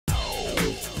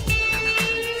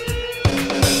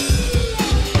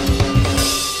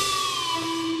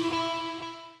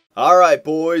Alright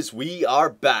boys, we are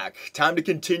back. Time to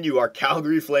continue our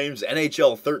Calgary Flames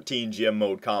NHL 13 GM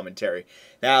mode commentary.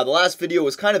 Now, the last video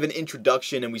was kind of an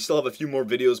introduction, and we still have a few more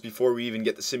videos before we even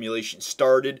get the simulation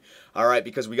started. Alright,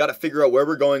 because we got to figure out where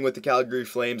we're going with the Calgary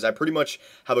Flames. I pretty much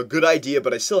have a good idea,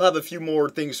 but I still have a few more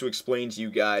things to explain to you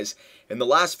guys. In the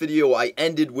last video, I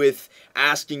ended with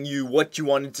asking you what you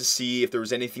wanted to see, if there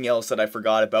was anything else that I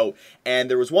forgot about. And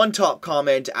there was one top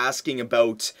comment asking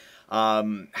about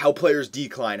how players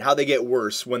decline, how they get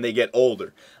worse when they get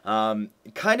older.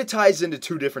 It kind of ties into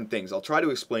two different things. I'll try to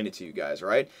explain it to you guys,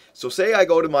 alright? So say I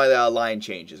go to my line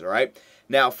changes, alright?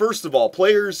 Now, first of all,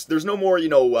 players, there's no more,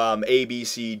 A, B,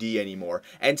 C, D anymore.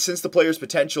 And since the player's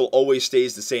potential always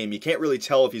stays the same, you can't really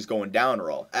tell if he's going down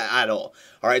or at all.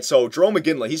 Alright, so Jarome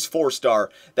Iginla, he's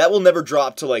 4-star. That will never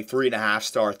drop to like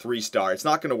 3.5-star, 3-star. It's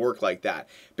not going to work like that.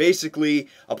 Basically,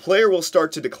 a player will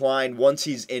start to decline once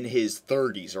he's in his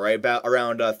 30s, alright? About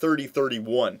around 30,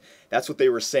 31. That's what they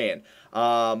were saying.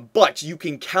 But you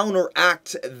can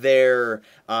counteract their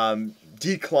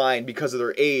decline because of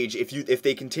their age if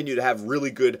they continue to have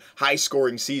really good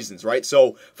high-scoring seasons, right?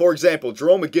 So, for example,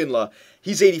 Jarome Iginla,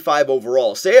 he's 85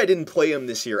 overall. Say I didn't play him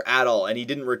this year at all and he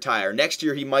didn't retire. Next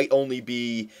year he might only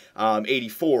be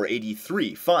 84,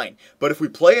 83, fine. But if we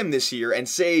play him this year and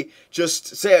say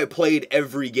I played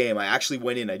every game, I actually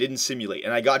went in, I didn't simulate,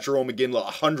 and I got Jarome Iginla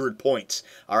 100 points,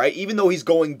 alright? Even though he's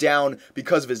going down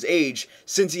because of his age,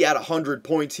 since he had 100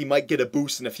 points, he might get a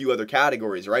boost in a few other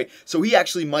categories, right? So he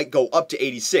actually might go up to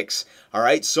 86,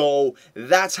 alright? So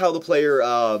that's how the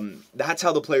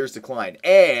players decline.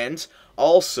 And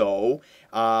also,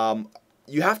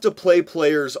 you have to play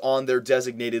players on their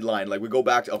designated line. Like we go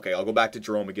back to, okay, I'll go back to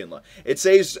Jarome Iginla. It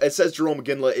says Jarome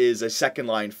Iginla is a second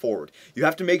line forward. You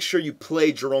have to make sure you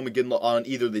play Jarome Iginla on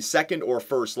either the second or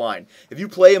first line. If you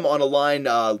play him on a line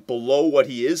below what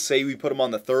he is, say we put him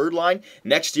on the third line,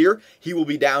 next year he will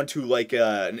be down to like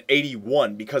an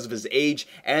 81 because of his age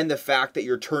and the fact that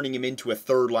you're turning him into a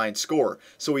third line scorer.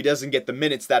 So he doesn't get the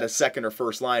minutes that a second or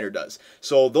first liner does.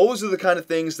 So those are the kind of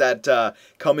things that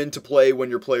come into play when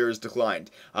your players decline.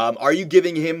 Are you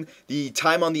giving him the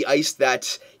time on the ice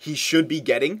that he should be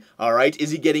getting? All right,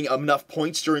 is he getting enough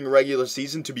points during the regular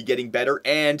season to be getting better?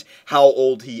 And how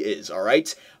old he is? All right.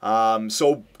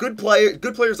 So good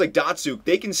players like Datsuk,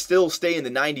 they can still stay in the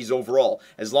 90s overall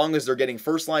as long as they're getting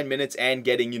first line minutes and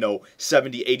getting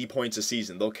 70, 80 points a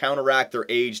season. They'll counteract their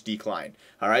age decline.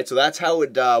 All right, so that's how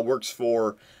it works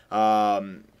for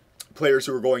players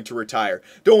who are going to retire.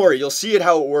 Don't worry, you'll see it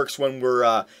how it works when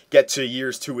we're get to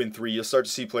years 2 and 3. You'll start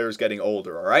to see players getting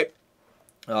older, all right?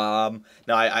 Now,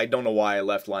 I don't know why I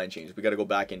left line change. We got to go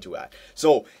back into that.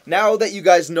 So, now that you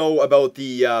guys know about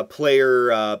the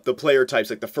player types,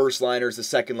 like the first liners, the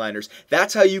second liners,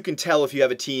 that's how you can tell if you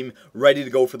have a team ready to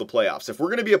go for the playoffs. If we're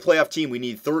going to be a playoff team, we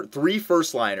need 3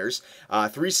 first liners,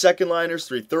 3 second liners,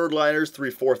 3 third liners,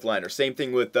 3 fourth liners. Same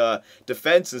thing with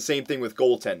defense and same thing with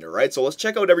goaltender, right? So, let's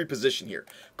check out every position here.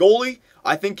 Goalie,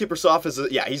 I think Kiprusoff is,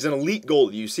 he's an elite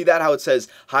goalie. You see that, how it says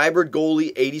hybrid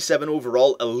goalie, 87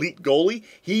 overall, elite goalie?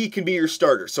 He can be your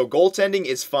starter. So goaltending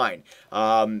is fine.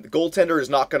 Goaltender is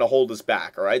not going to hold us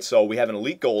back, all right? So we have an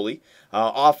elite goalie.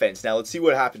 Offense. Now, let's see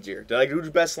what happens here. Did I do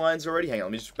best lines already? Hang on,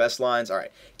 let me just best lines. All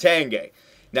right, Tanguay.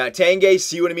 Now, Tanguay,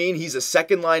 see what I mean? He's a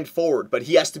second line forward, but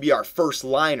he has to be our first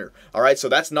liner. All right, so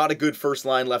that's not a good first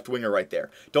line left winger right there.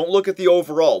 Don't look at the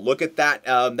overall. Look at that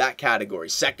that category.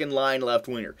 Second line left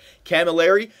winger.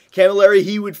 Camilleri,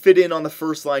 he would fit in on the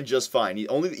first line just fine.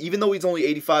 Even though he's only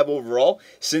 85 overall,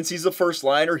 since he's a first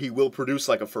liner, he will produce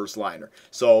like a first liner.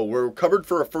 So we're covered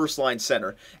for a first line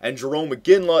center, and Jarome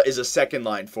Iginla is a second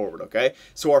line forward. Okay,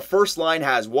 so our first line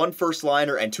has 1 first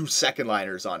liner and 2 second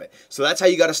liners on it. So that's how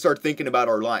you got to start thinking about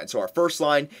our line. So our first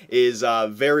line is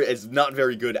not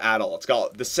very good at all. It's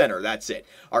got the center, that's it.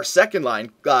 Our second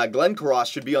line, Glenn Cross,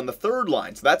 should be on the third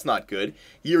line, so that's not good.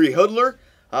 Yuri Hudler,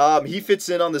 he fits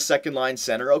in on the second line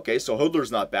center. Okay, so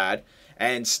Hudler's not bad.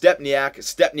 And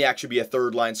Stepniak should be a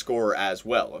third line scorer as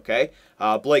well, okay?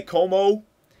 Blake Como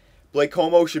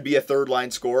should be a third line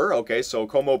scorer. Okay, so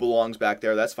Como belongs back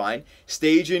there, that's fine.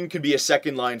 Stajan could be a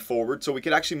second line forward, so we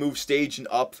could actually move Stajan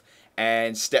up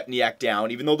and Stepniak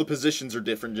down, even though the positions are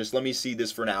different. Just let me see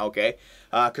this for now, okay?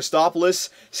 Kostopoulos,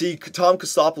 see, Tom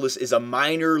Kostopoulos is a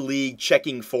minor league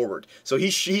checking forward. So he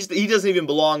doesn't even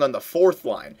belong on the fourth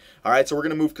line. All right, so we're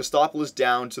going to move Kostopoulos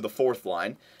down to the fourth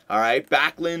line. All right,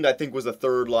 Backlund, I think, was a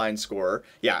third line scorer.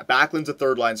 Yeah, Backlund's a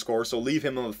third line scorer, so leave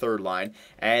him on the third line.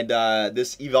 And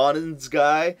this Ivanins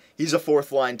guy, he's a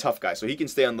fourth line tough guy, so he can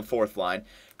stay on the fourth line.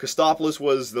 Kostopoulos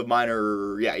was the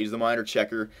minor, he's the minor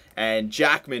checker. And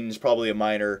Jackman is probably a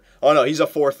minor, oh no, he's a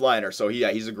fourth liner, so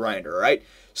he's a grinder, all right?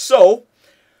 So,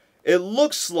 It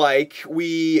looks like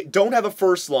we don't have a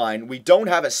first line. We don't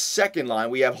have a second line.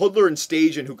 We have Hoodler and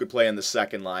Stajan who could play on the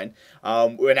second line.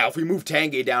 Now, if we move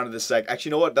Tanguay down to the actually,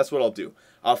 you know what? That's what I'll do.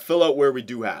 I'll fill out where we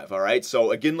do have, all right? So,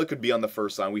 Iginla could be on the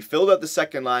first line. We filled out the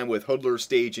second line with Hoodler,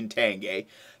 Stage, and Tanguay.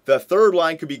 The third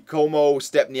line could be Como,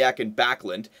 Stepniak, and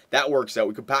Backlund. That works out.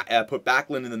 We could put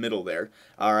Backlund in the middle there.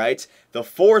 All right. The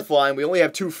fourth line, we only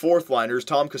have 2 fourth-liners.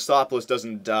 Tom Kostopoulos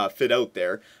doesn't fit out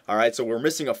there. All right, so we're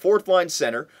missing a fourth-line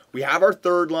center. We have our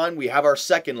third line. We have our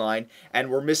second line. And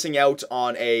we're missing out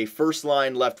on a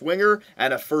first-line left winger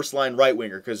and a first-line right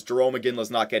winger because Jerome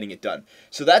Iginla's not getting it done.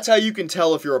 So that's how you can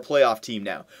tell if you're a playoff team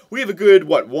now. We have a good,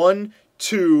 what, 1,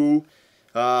 2...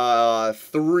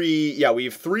 3, yeah, we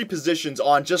have 3 positions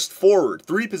on just forward.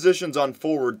 3 positions on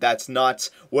forward, that's not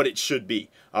what it should be,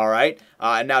 alright?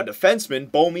 Now, defenseman,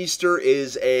 Bouwmeester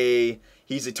is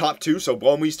he's a top 2, so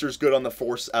Bouwmeester's good on the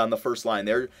first line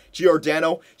there.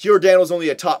 Giordano's only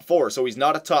a top 4, so he's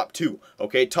not a top 2,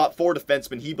 okay? Top 4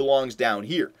 defenseman, he belongs down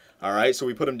here. Alright, so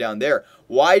we put him down there.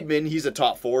 Weidman, he's a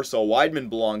top 4, so Weidman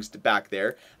belongs back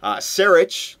there.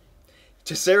 Sarich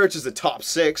is a top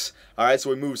 6. Alright,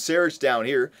 so we move Sarich down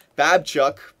here.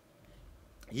 Babchuk,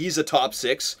 he's a top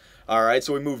 6. Alright,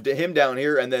 so we moved him down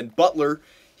here. And then Butler,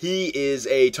 he is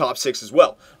a top 6 as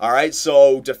well. Alright,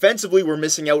 so defensively, we're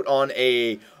missing out on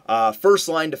a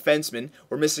first-line defenseman.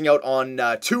 We're missing out on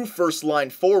 2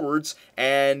 first-line forwards.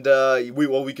 And,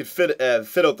 we could fit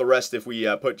out the rest if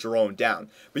we put Jerome down.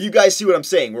 But you guys see what I'm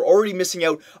saying. We're already missing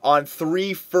out on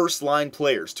 3 first-line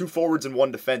players. 2 forwards and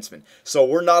 1 defenseman. So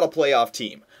we're not a playoff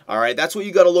team. Alright, that's what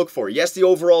you got to look for. Yes, the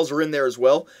overalls are in there as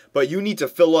well, but you need to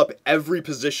fill up every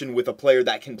position with a player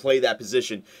that can play that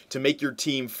position to make your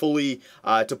team fully,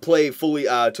 to play fully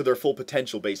to their full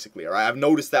potential, basically. Alright, I've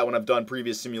noticed that when I've done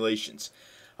previous simulations.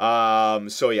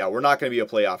 So yeah, we're not going to be a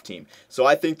playoff team. So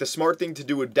I think the smart thing to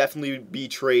do would definitely be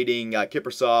trading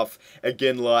Kiprusoff,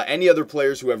 Iginla, any other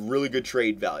players who have really good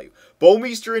trade value.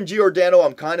 Bouwmeester and Giordano,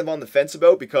 I'm kind of on the fence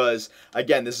about because,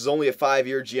 again, this is only a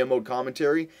 5-year GM mode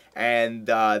commentary, and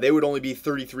they would only be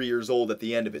 33 years old at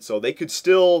the end of it. So they could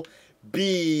still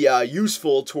be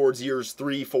useful towards years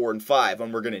 3, 4, and 5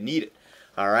 when we're going to need it.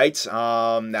 Alright,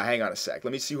 now hang on a sec.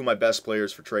 Let me see who my best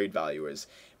players for trade value is.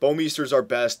 Bouwmeester's our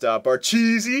best.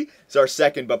 Barchisi is our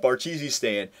second, but Barchisi's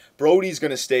staying. Brody's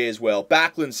going to stay as well.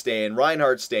 Backlund's staying.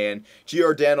 Reinhardt's staying.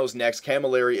 Giordano's next.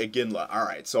 Camilleri, Iginla.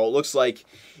 Alright, so it looks like,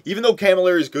 even though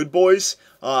Camilleri's good, boys,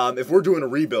 if we're doing a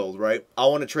rebuild, right, I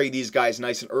want to trade these guys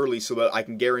nice and early so that I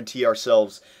can guarantee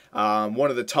ourselves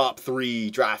one of the top 3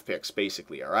 draft picks,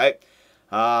 basically, alright?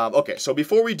 Okay, so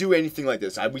before we do anything like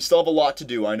this, we still have a lot to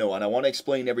do, I know, and I want to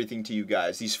explain everything to you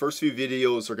guys. These first few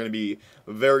videos are going to be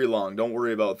very long. Don't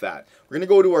worry about that. We're going to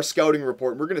go to our scouting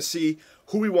report, and we're going to see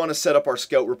who we want to set up our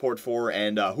scout report for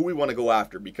and who we want to go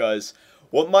after, because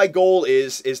what my goal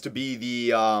is to be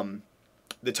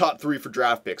the top 3 for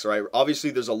draft picks, all right?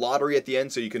 Obviously, there's a lottery at the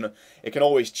end, so it can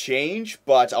always change,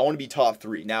 but I want to be top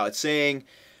 3. Now, it's saying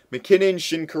McKinnon,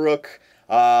 Shinkaruk.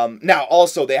 Now,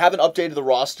 also, they haven't updated the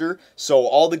roster, so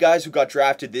all the guys who got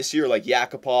drafted this year, like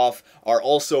Yakupov, are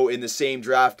also in the same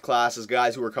draft class as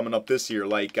guys who are coming up this year,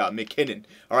 like McKinnon.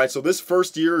 Alright, so this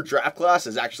first-year draft class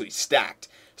is actually stacked,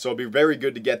 so it'll be very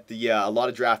good to get a lot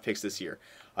of draft picks this year.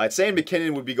 It's saying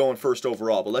McKinnon would be going first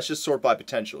overall, but let's just sort by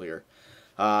potential here.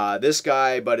 This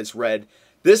guy, but it's red.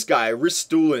 This guy,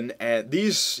 Ristulen, and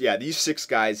these 6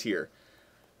 guys here.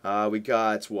 We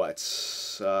got, what,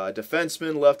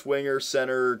 defenseman, left winger,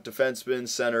 center, defenseman,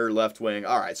 center, left wing.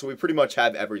 Alright, so we pretty much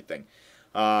have everything.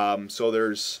 So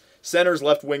there's centers,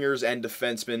 left wingers, and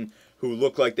defensemen who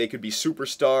look like they could be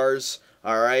superstars.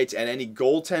 Alright, and any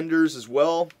goaltenders as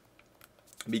well.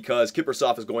 Because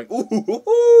Kiprusoff is going,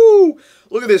 ooh,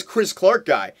 look at this Chris Clark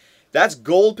guy. That's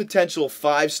gold potential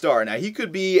 5-star. Now, he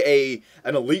could be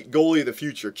an elite goalie of the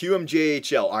future.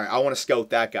 QMJHL. All right, I want to scout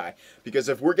that guy. Because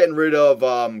if we're getting rid of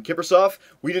Kiprusoff,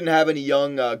 we didn't have any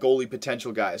young goalie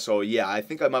potential guys. So, yeah, I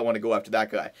think I might want to go after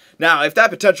that guy. Now, if that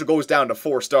potential goes down to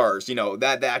 4 stars, you know,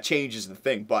 that changes the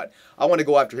thing. But I want to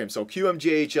go after him. So,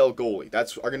 QMJHL goalie.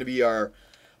 That's going to be our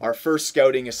first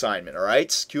scouting assignment, all right?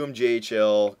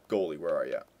 QMJHL goalie. Where are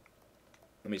you?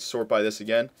 Let me sort by this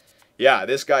again. Yeah,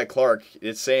 this guy Clark,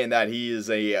 it's saying that he is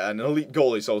an elite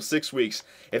goalie, so 6 weeks.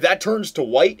 If that turns to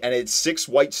white and it's 6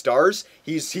 white stars,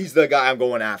 he's the guy I'm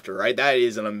going after, right? That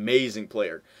is an amazing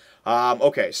player.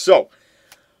 Okay, so,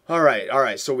 all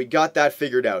right, so we got that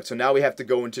figured out. So now we have to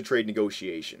go into trade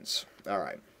negotiations. All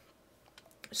right.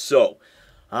 So,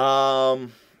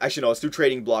 actually, no, let's do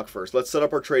trading block first. Let's set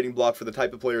up our trading block for the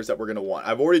type of players that we're going to want.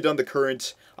 I've already done the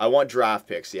current, I want draft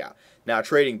picks, yeah. Now,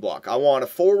 trading block. I want a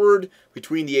forward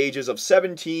between the ages of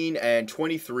 17 and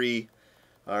 23.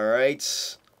 All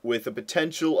right, with a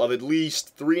potential of at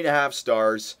least 3.5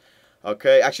 stars.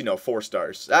 Okay, actually no, 4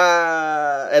 stars.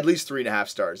 At least 3.5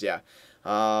 stars. Yeah.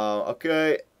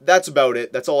 Okay, that's about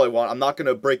it. That's all I want. I'm not going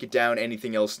to break it down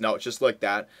anything else. No, it's just like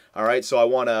that. All right, so I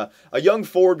want a young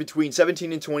forward between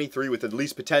 17 and 23 with at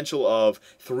least potential of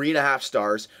 3.5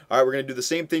 stars. All right, we're going to do the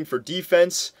same thing for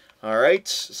defense. All right,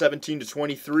 17 to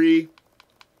 23.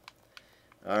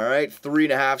 All right,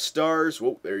 3.5 stars.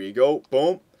 Whoa, there you go.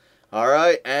 Boom. All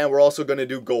right, and we're also going to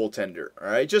do goaltender. All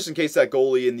right, just in case that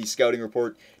goalie in the scouting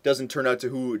report doesn't turn out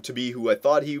to be who I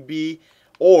thought he would be,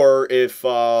 or if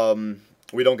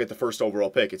we don't get the first overall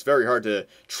pick. It's very hard to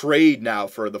trade now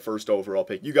for the first overall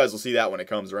pick. You guys will see that when it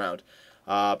comes around.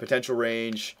 Potential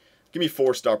range. Give me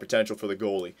 4-star potential for the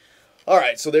goalie. All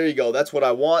right, so there you go. That's what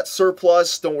I want.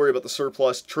 Surplus. Don't worry about the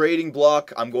surplus. Trading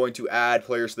block. I'm going to add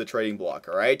players to the trading block.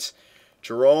 All right.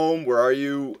 Jerome, where are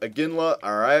you? Aginla.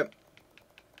 All right.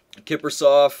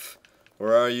 Kiprusoff.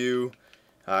 Where are you?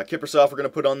 Kiprusoff we're going to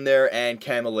put on there, and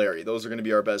Camilleri. Those are going to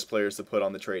be our best players to put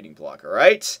on the trading block. All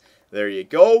right. There you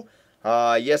go.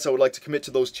 Yes, I would like to commit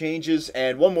to those changes.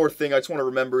 And one more thing, I just want to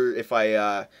remember if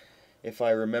I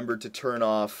remembered to turn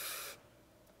off,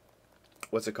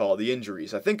 what's it called, the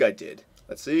injuries. I think I did.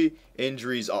 Let's see,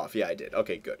 injuries off. Yeah, I did.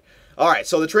 Okay, good. All right,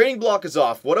 so the trading block is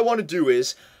off. What I want to do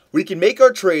is, we can make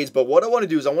our trades, but what I want to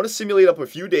do is I want to simulate up a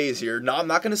few days here. No, I'm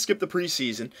not going to skip the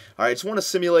preseason. All right, I just want to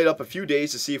simulate up a few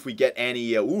days to see if we get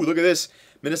any, ooh, look at this.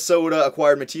 Minnesota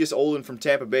acquired Matthias Olin from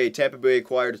Tampa Bay. Tampa Bay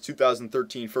acquired a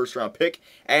 2013 first-round pick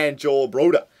and Joel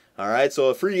Broda. All right, so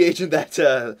a free agent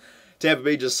that Tampa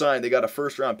Bay just signed, they got a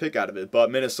first-round pick out of it.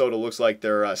 But Minnesota looks like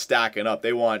they're stacking up.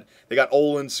 They got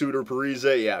Olin, Suter,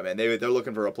 Parise. Yeah, man, they're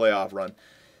looking for a playoff run.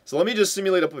 So let me just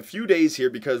simulate up a few days here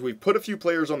because we've put a few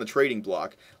players on the trading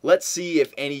block. Let's see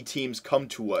if any teams come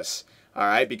to us. All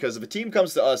right, because if a team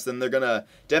comes to us, then they're gonna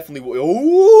definitely.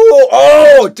 Ooh,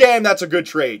 oh, damn, that's a good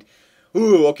trade.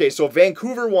 Ooh, okay, so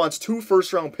Vancouver wants 2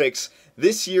 first-round picks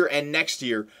this year and next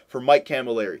year for Mike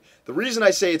Camilleri. The reason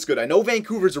I say it's good, I know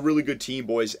Vancouver's a really good team,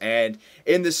 boys, and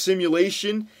in this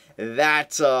simulation,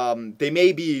 that they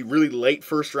may be really late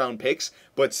first-round picks,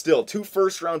 but still, 2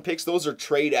 first-round picks, those are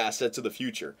trade assets of the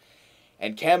future.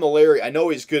 And Camilleri, I know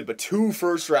he's good, but 2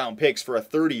 first-round picks for a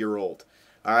 30-year-old.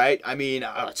 All right, I mean,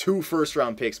 2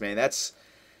 first-round picks, man, that's,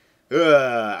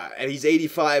 and he's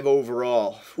 85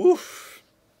 overall. Whew.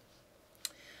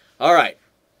 All right.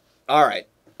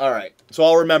 So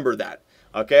I'll remember that.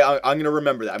 Okay, I'm going to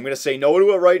remember that. I'm going to say no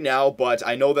to it right now, but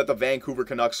I know that the Vancouver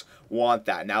Canucks want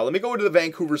that. Now, let me go to the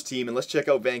Vancouver's team, and let's check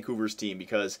out Vancouver's team,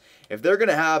 because if they're going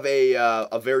to have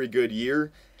a very good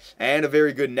year and a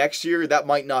very good next year, that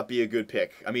might not be a good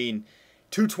pick. I mean,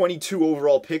 222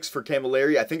 overall picks for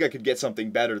Camilleri, I think I could get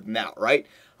something better than that, right?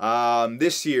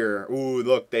 This year, ooh,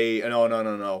 look,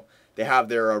 no. They have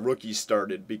their rookies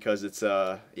started because it's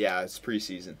it's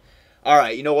preseason. All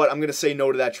right, you know what? I'm going to say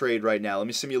no to that trade right now. Let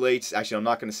me simulate. Actually, I'm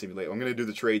not going to simulate. I'm going to do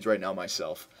the trades right now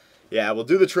myself. Yeah, we'll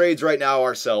do the trades right now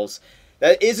ourselves.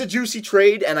 That is a juicy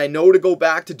trade, and I know to go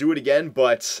back to do it again,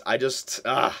 but I just,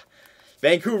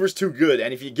 Vancouver's too good,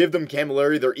 and if you give them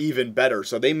Camilleri, they're even better.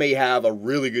 So they may have a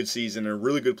really good season and a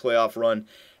really good playoff run,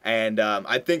 and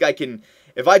I think I can.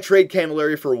 If I trade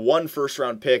Camilleri for 1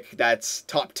 first-round pick that's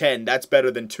top 10, that's better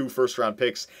than 2 first-round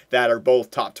picks that are both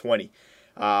top 20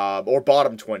 or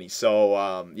bottom 20.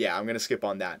 So, yeah, I'm going to skip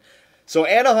on that. So,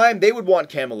 Anaheim, they would want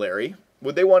Camilleri.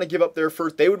 Would they want to give up their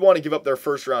first? They would want to give up their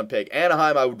first-round pick.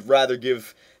 Anaheim, I would rather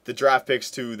give the draft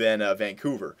picks to than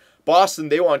Vancouver. Boston,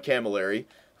 they want Camilleri.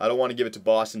 I don't want to give it to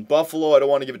Boston. Buffalo, I don't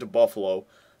want to give it to Buffalo.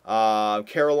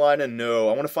 Carolina, no.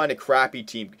 I want to find a crappy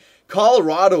team.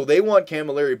 Colorado, they want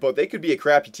Camilleri, but they could be a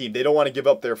crappy team. They don't want to give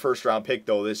up their first-round pick,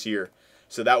 though, this year.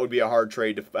 So that would be a hard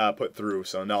trade to put through.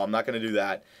 So, no, I'm not going to do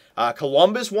that.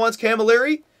 Columbus wants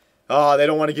Camilleri. They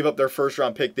don't want to give up their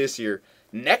first-round pick this year.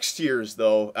 Next year's,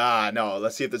 though, no.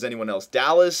 Let's see if there's anyone else.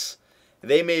 Dallas,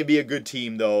 they may be a good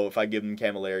team, though, if I give them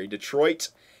Camilleri. Detroit,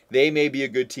 they may be a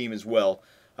good team as well.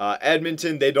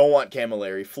 Edmonton, they don't want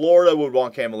Camilleri. Florida would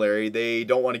want Camilleri. They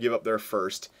don't want to give up their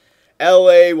first.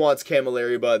 LA wants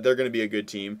Camilleri, but they're going to be a good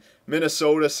team.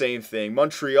 Minnesota, same thing.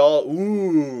 Montreal,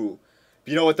 ooh.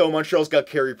 You know what, though? Montreal's got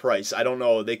Carey Price. I don't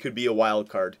know. They could be a wild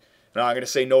card. No, I'm going to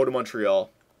say no to Montreal.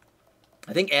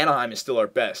 I think Anaheim is still our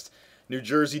best. New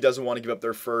Jersey doesn't want to give up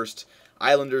their first.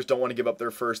 Islanders don't want to give up their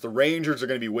first. The Rangers are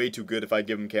going to be way too good if I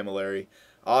give them Camilleri.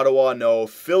 Ottawa, no.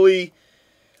 Philly,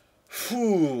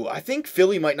 I think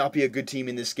Philly might not be a good team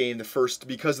in this game, the first,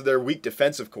 because of their weak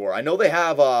defensive core. I know they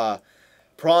have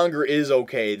Pronger is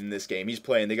okay in this game. He's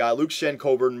playing. They got Luke Schenn,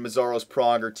 Coburn, Mazzaros,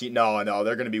 Pronger. No,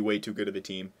 they're going to be way too good of a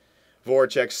team.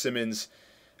 Voracek, Simmons,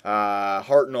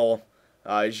 Hartnell.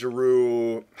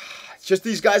 Giroux. It's just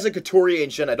these guys like Couturier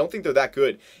and Shen. I don't think they're that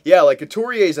good. Yeah, like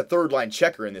Couturier is a third-line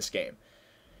checker in this game.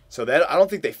 So that I don't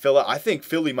think they fill it. I think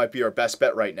Philly might be our best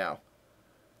bet right now.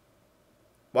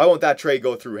 Why won't that trade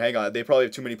go through? Hang on. They probably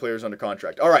have too many players under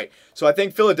contract. All right. So I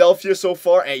think Philadelphia so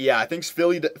far. And yeah, I think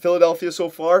Philadelphia so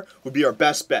far would be our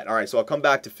best bet. All right. So I'll come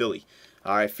back to Philly.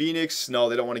 All right. Phoenix. No,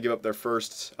 they don't want to give up their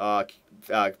first.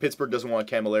 Pittsburgh doesn't want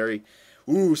Camilleri.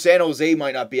 Ooh, San Jose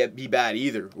might not be bad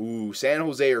either. Ooh, San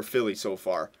Jose or Philly so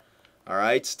far. All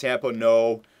right. Tampa,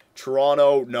 no.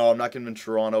 Toronto, no. I'm not giving them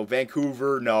Toronto.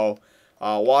 Vancouver, no.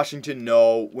 Washington,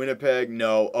 no. Winnipeg,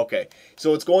 no. Okay,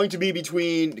 so it's going to be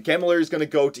between, Camilleri is going to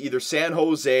go to either San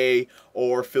Jose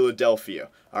or Philadelphia.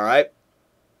 All right?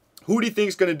 Who do you think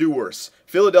is going to do worse,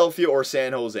 Philadelphia or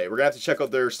San Jose? We're going to have to check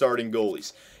out their starting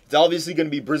goalies. It's obviously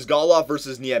going to be Brizgalov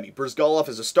versus Niemi. Brizgalov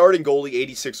is a starting goalie,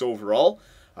 86 overall.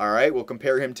 All right, we'll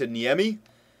compare him to Niemi.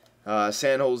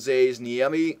 San Jose's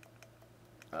Niemi.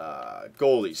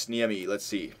 Goalies, Niemi, let's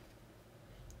see.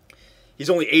 He's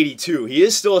only 82. He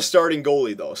is still a starting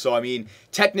goalie, though. So, I mean,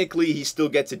 technically, he still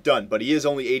gets it done. But he is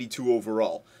only 82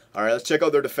 overall. All right, let's check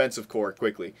out their defensive core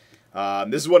quickly.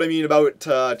 This is what I mean about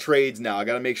trades now. I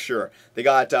got to make sure. They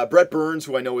got Brett Burns,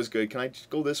 who I know is good. Can I just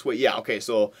go this way? Yeah, okay.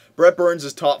 So, Brett Burns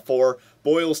is top 4.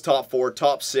 Boyle's top 4.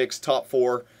 Top 6. Top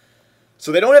 4.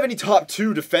 So, they don't have any top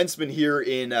 2 defensemen here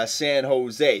in San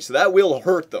Jose. So, that will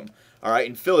hurt them. All right,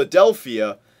 in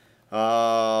Philadelphia,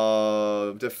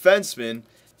 defensemen...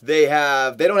 They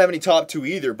don't have any top 2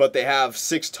 either, but they have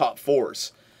 6 top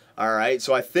 4s. All right,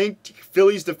 so I think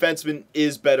Philly's defenseman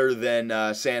is better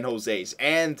than San Jose's,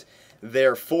 and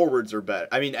their forwards are better.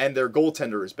 I mean, and their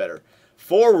goaltender is better.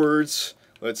 Forwards,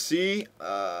 let's see,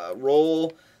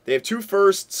 roll. They have 2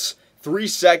 firsts, 3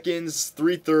 seconds,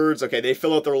 3 thirds. Okay, they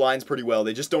fill out their lines pretty well.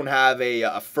 They just don't have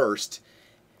a first.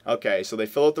 Okay, so they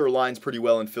fill out their lines pretty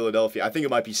well in Philadelphia. I think it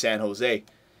might be San Jose.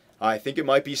 I think it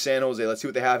might be San Jose. Let's see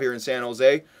what they have here in San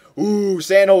Jose. Ooh,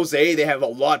 San Jose, they have a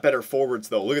lot better forwards,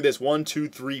 though. Look at this. 1, 2,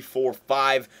 3, 4,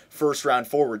 5 first-round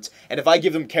forwards. And if I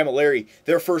give them Camilleri,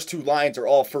 their first 2 lines are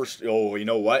all first. Oh, you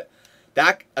know what?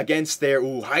 That against their,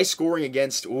 high scoring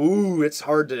against, it's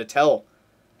hard to tell.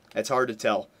 It's hard to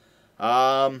tell.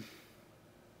 I'll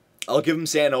give them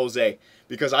San Jose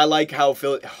because I like how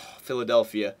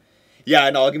Philadelphia. Yeah,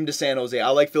 no, I'll give them to San Jose. I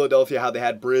like Philadelphia, how they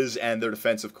had Briz and their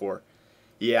defensive core.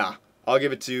 Yeah, I'll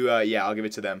give it to I'll give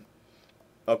it to them.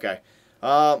 Okay.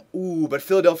 But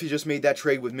Philadelphia just made that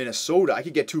trade with Minnesota. I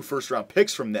could get 2 first-round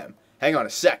picks from them. Hang on a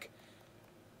sec.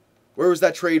 Where was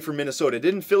that trade for Minnesota?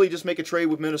 Didn't Philly just make a trade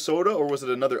with Minnesota, or was it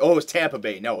another? Oh, it was Tampa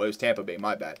Bay. No, it was Tampa Bay.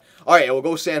 My bad. All right, we'll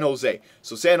go San Jose.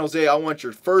 So San Jose, I want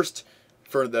your first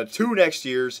for the 2 next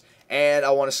years, and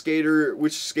I want a skater.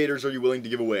 Which skaters are you willing to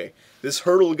give away? This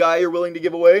Hurdle guy you're willing to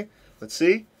give away? Let's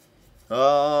see.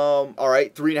 All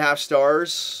right, 3.5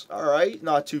 stars. All right,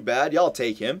 not too bad. Yeah, I'll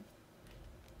take him.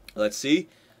 Let's see.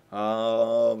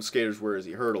 Skaters, where is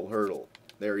he? Hurdle.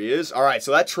 There he is. All right,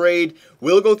 so that trade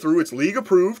will go through. It's league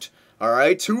approved. All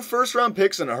right, 2 first-round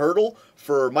picks and a Hurdle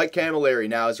for Mike Camilleri.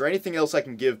 Now, is there anything else I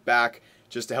can give back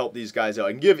just to help these guys out?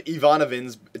 I can give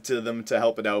Ivanovins to them to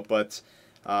help it out, but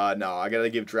no, I got to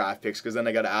give draft picks because then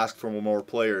I got to ask for more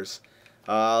players.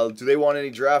 Do they want any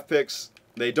draft picks?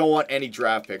 They don't want any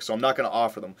draft picks, so I'm not going to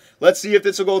offer them. Let's see if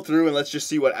this will go through, and let's just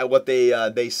see what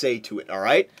they say to it, all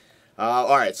right?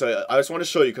 All right, so I just want to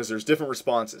show you because there's different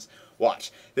responses.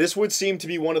 Watch. This would seem to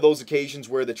be one of those occasions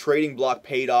where the trading block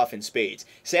paid off in spades.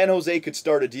 San Jose could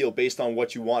start a deal based on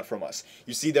what you want from us.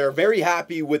 You see, they're very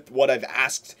happy with what I've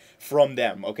asked from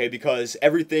them, okay, because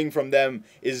everything from them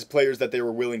is players that they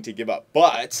were willing to give up.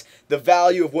 But the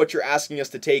value of what you're asking us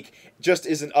to take just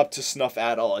isn't up to snuff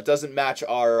at all. It doesn't match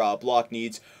our block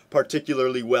needs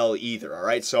particularly well either, all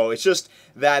right? So it's just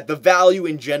that the value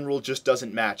in general just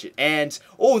doesn't match it. And,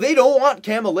 they don't want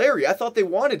Camilleri. I thought they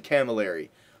wanted Camilleri.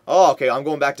 Oh, okay, I'm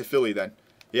going back to Philly then.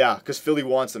 Yeah, because Philly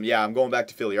wants them. Yeah, I'm going back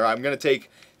to Philly. All right, I'm going to take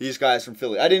these guys from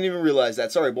Philly. I didn't even realize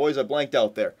that. Sorry, boys, I blanked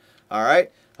out there. All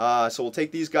right, so we'll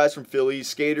take these guys from Philly.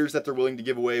 Skaters that they're willing to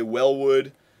give away.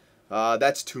 Wellwood.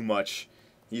 That's too much.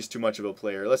 He's too much of a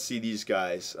player. Let's see these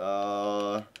guys.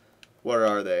 What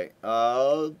are they?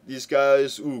 These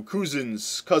guys.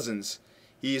 Cousins.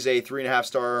 He's a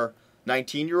 3.5-star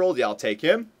 19-year-old. Yeah, I'll take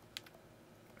him.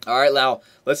 All right, now,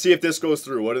 let's see if this goes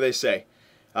through. What do they say?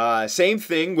 Same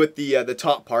thing with the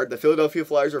top part. The Philadelphia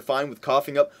Flyers are fine with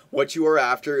coughing up what you are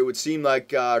after. It would seem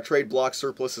like trade block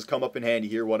surplus has come up in handy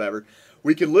here, whatever.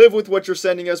 We can live with what you're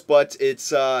sending us, but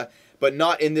it's but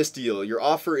not in this deal. Your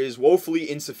offer is woefully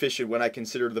insufficient when I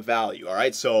consider the value, all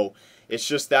right? So It's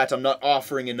just that I'm not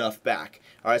offering enough back.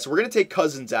 All right, so we're going to take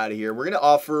Cousins out of here. We're going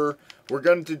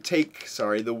to take,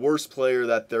 the worst player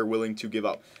that they're willing to give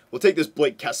up. We'll take this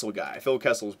Blake Kessel guy, Phil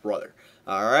Kessel's brother.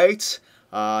 All right,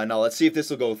 now let's see if this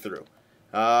will go through.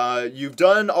 You've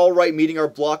done all right meeting our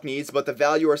block needs, but the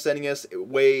value are sending us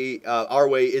our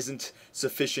way isn't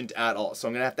sufficient at all. So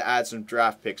I'm going to have to add some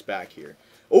draft picks back here.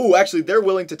 Oh, actually, they're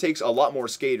willing to take a lot more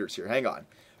skaters here. Hang on.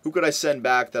 Who could I send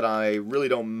back that I really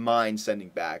don't mind sending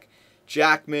back?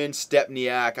 Jackman,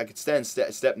 Stepniak. I could send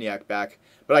Stepniak back,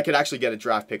 but I could actually get a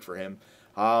draft pick for him.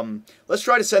 Let's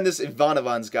try to send this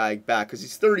Ivanovans guy back because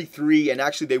he's 33, and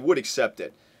actually they would accept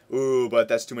it. Ooh, but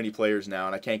that's too many players now,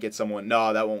 and I can't get someone.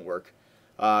 No, that won't work.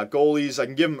 Goalies, I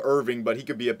can give him Irving, but he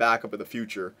could be a backup in the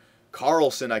future.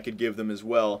 Carlson, I could give them as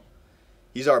well.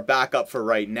 He's our backup for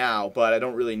right now, but I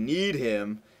don't really need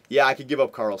him. Yeah, I could give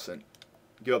up Carlson.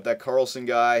 Give up that Carlson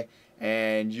guy,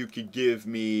 and you could give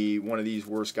me one of these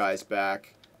worst guys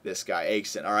back. This guy,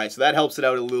 Aikson. All right, so that helps it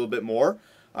out a little bit more.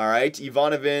 All right,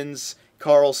 Ivanovins,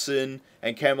 Carlson,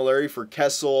 and Camilleri for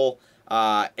Kessel,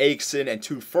 Aikson, and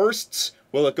 2 firsts.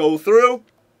 Will it go through?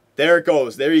 There it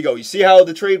goes. There you go. You see how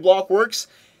the trade block works?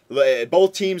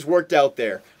 Both teams worked out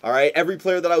there. All right. Every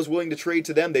player that I was willing to trade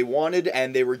to them, they wanted,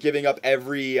 and they were giving up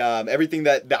everything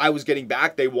that I was getting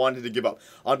back. They wanted to give up.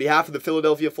 On behalf of the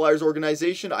Philadelphia Flyers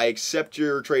organization, I accept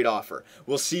your trade offer.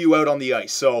 We'll see you out on the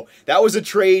ice. So that was a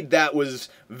trade that was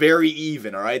very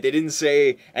even. All right. They didn't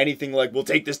say anything like, we'll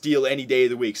take this deal any day of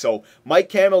the week. So Mike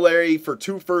Camilleri for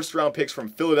 2 first-round picks from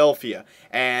Philadelphia,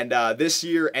 and this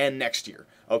year and next year.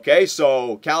 Okay,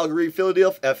 so Calgary,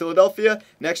 Philadelphia,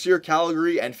 next year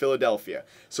Calgary and Philadelphia.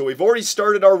 So we've already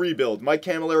started our rebuild. Mike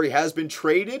Camilleri has been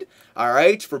traded, all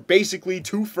right, for basically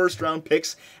 2 first-round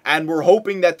picks, and we're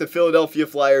hoping that the Philadelphia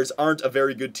Flyers aren't a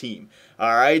very good team,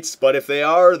 all right? But if they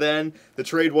are, then the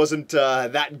trade wasn't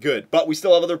that good. But we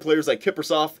still have other players like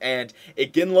Kiprusoff and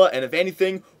Iginla, and if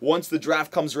anything, once the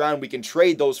draft comes around, we can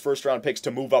trade those first-round picks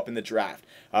to move up in the draft,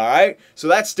 all right? So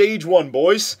that's stage 1,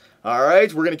 boys. All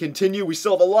right, we're going to continue. We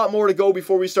still have a lot more to go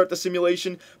before we start the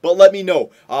simulation, but let me know.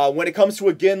 When it comes to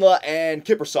Iginla and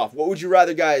Kiprusoff, what would you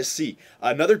rather guys see?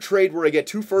 Another trade where I get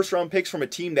 2 first-round picks from a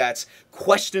team that's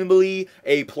questionably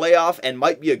a playoff and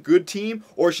might be a good team,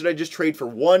 or should I just trade for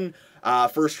 1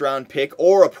 first-round pick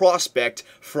or a prospect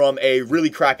from a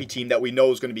really crappy team that we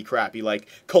know is going to be crappy, like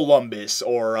Columbus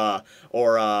or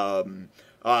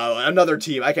another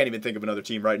team. I can't even think of another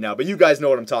team right now, but you guys know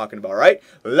what I'm talking about, right?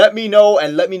 Let me know,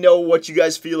 and let me know what you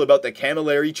guys feel about the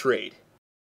Camilleri trade.